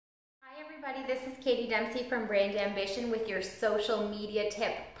Everybody, this is Katie Dempsey from Brand Ambition with your social media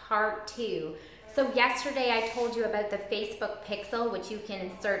tip part 2. So yesterday I told you about the Facebook pixel, which you can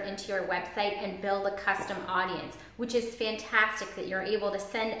insert into your website and build a custom audience, which is fantastic that you're able to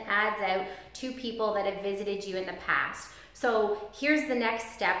send ads out to people that have visited you in the past. So here's the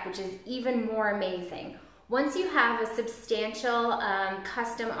next step, which is even more amazing. Once you have a substantial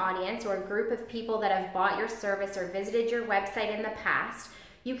custom audience or a group of people that have bought your service or visited your website in the past,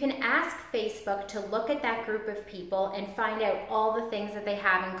 you can ask Facebook to look at that group of people and find out all the things that they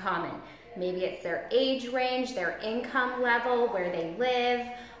have in common. Maybe it's their age range, their income level, where they live,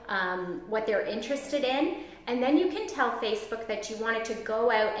 what they're interested in. And then you can tell Facebook that you wanted to go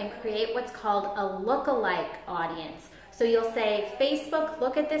out and create what's called a lookalike audience. So you'll say, Facebook,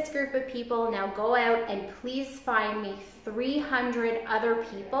 look at this group of people, now go out and please find me 300 other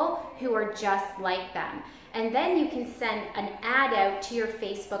people who are just like them. And then you can send an ad out to your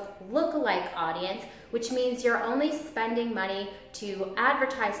Facebook lookalike audience, which means you're only spending money to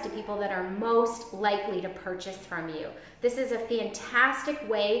advertise to people that are most likely to purchase from you. This is a fantastic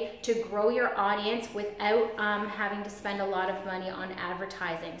way to grow your audience without having to spend a lot of money on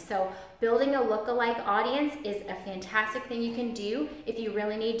advertising. So building a lookalike audience is a fantastic thing you can do if you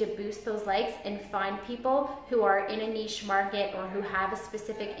really need to boost those likes and find people who are in a niche market or who have a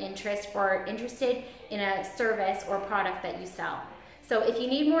specific interest or are interested in a service or product that you sell. So if you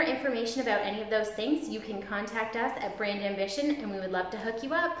need more information about any of those things, you can contact us at Brand Ambition and we would love to hook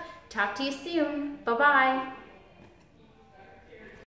you up. Talk to you soon. Bye-bye.